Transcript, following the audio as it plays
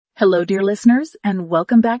Hello, dear listeners, and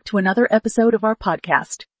welcome back to another episode of our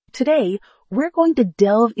podcast. Today, we're going to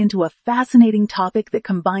delve into a fascinating topic that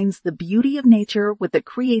combines the beauty of nature with the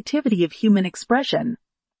creativity of human expression.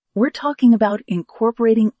 We're talking about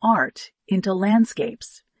incorporating art into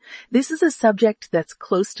landscapes. This is a subject that's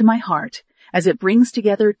close to my heart, as it brings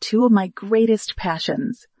together two of my greatest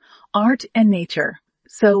passions, art and nature.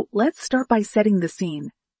 So let's start by setting the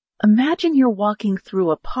scene. Imagine you're walking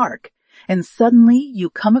through a park, and suddenly you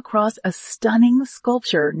come across a stunning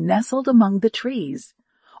sculpture nestled among the trees.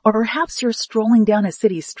 Or perhaps you're strolling down a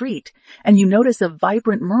city street and you notice a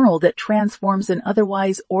vibrant mural that transforms an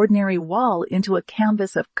otherwise ordinary wall into a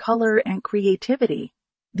canvas of color and creativity.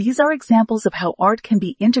 These are examples of how art can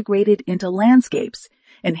be integrated into landscapes,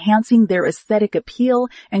 enhancing their aesthetic appeal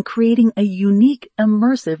and creating a unique,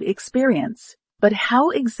 immersive experience. But how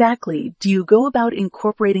exactly do you go about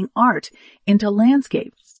incorporating art into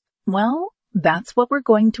landscapes? Well, that's what we're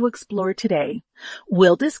going to explore today.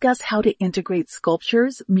 We'll discuss how to integrate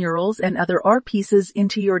sculptures, murals, and other art pieces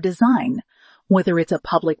into your design, whether it's a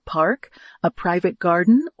public park, a private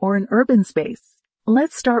garden, or an urban space.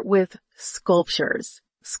 Let's start with sculptures.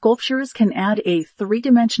 Sculptures can add a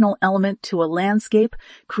three-dimensional element to a landscape,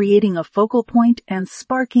 creating a focal point and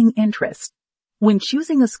sparking interest. When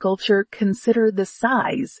choosing a sculpture, consider the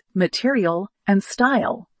size, material, and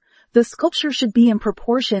style. The sculpture should be in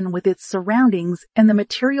proportion with its surroundings, and the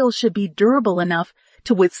material should be durable enough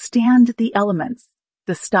to withstand the elements.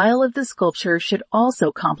 The style of the sculpture should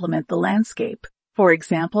also complement the landscape. For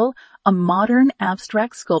example, a modern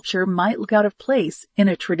abstract sculpture might look out of place in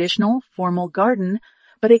a traditional formal garden,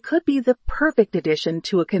 but it could be the perfect addition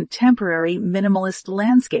to a contemporary minimalist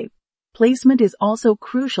landscape. Placement is also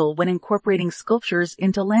crucial when incorporating sculptures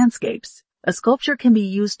into landscapes. A sculpture can be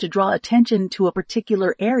used to draw attention to a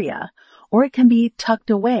particular area, or it can be tucked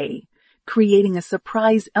away, creating a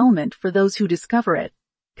surprise element for those who discover it.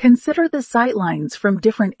 Consider the sightlines from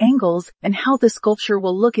different angles and how the sculpture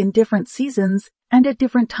will look in different seasons and at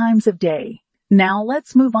different times of day. Now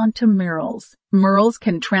let's move on to murals. Murals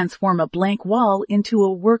can transform a blank wall into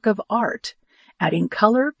a work of art, adding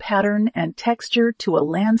color, pattern, and texture to a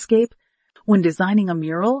landscape. When designing a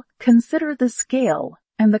mural, consider the scale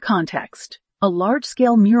and the context. A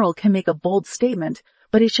large-scale mural can make a bold statement,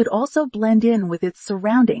 but it should also blend in with its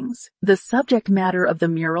surroundings. The subject matter of the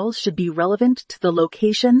mural should be relevant to the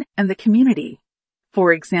location and the community.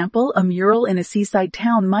 For example, a mural in a seaside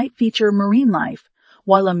town might feature marine life,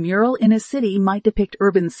 while a mural in a city might depict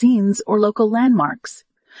urban scenes or local landmarks.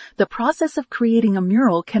 The process of creating a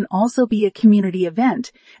mural can also be a community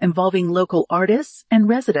event involving local artists and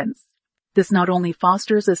residents. This not only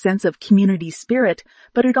fosters a sense of community spirit,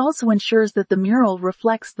 but it also ensures that the mural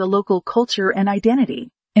reflects the local culture and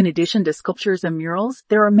identity. In addition to sculptures and murals,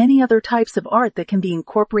 there are many other types of art that can be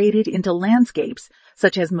incorporated into landscapes,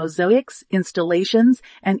 such as mosaics, installations,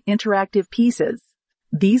 and interactive pieces.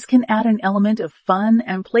 These can add an element of fun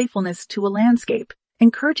and playfulness to a landscape,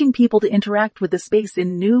 encouraging people to interact with the space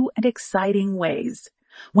in new and exciting ways.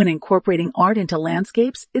 When incorporating art into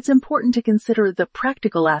landscapes, it's important to consider the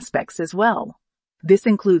practical aspects as well. This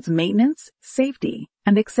includes maintenance, safety,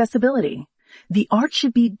 and accessibility. The art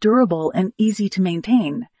should be durable and easy to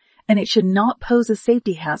maintain, and it should not pose a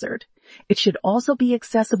safety hazard. It should also be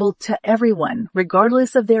accessible to everyone,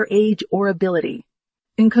 regardless of their age or ability.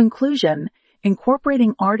 In conclusion,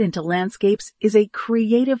 incorporating art into landscapes is a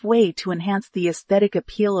creative way to enhance the aesthetic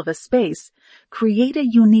appeal of a space, create a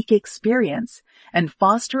unique experience, and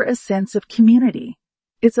foster a sense of community.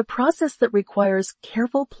 It's a process that requires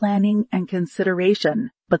careful planning and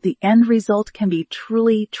consideration, but the end result can be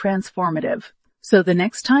truly transformative. So the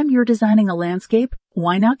next time you're designing a landscape,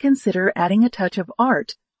 why not consider adding a touch of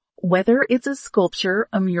art? Whether it's a sculpture,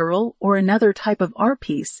 a mural, or another type of art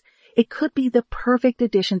piece, it could be the perfect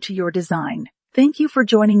addition to your design. Thank you for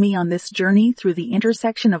joining me on this journey through the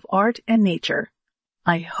intersection of art and nature.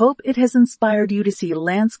 I hope it has inspired you to see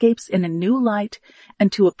landscapes in a new light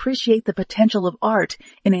and to appreciate the potential of art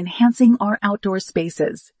in enhancing our outdoor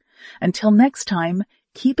spaces. Until next time,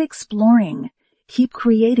 keep exploring, keep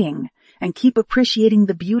creating, and keep appreciating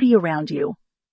the beauty around you.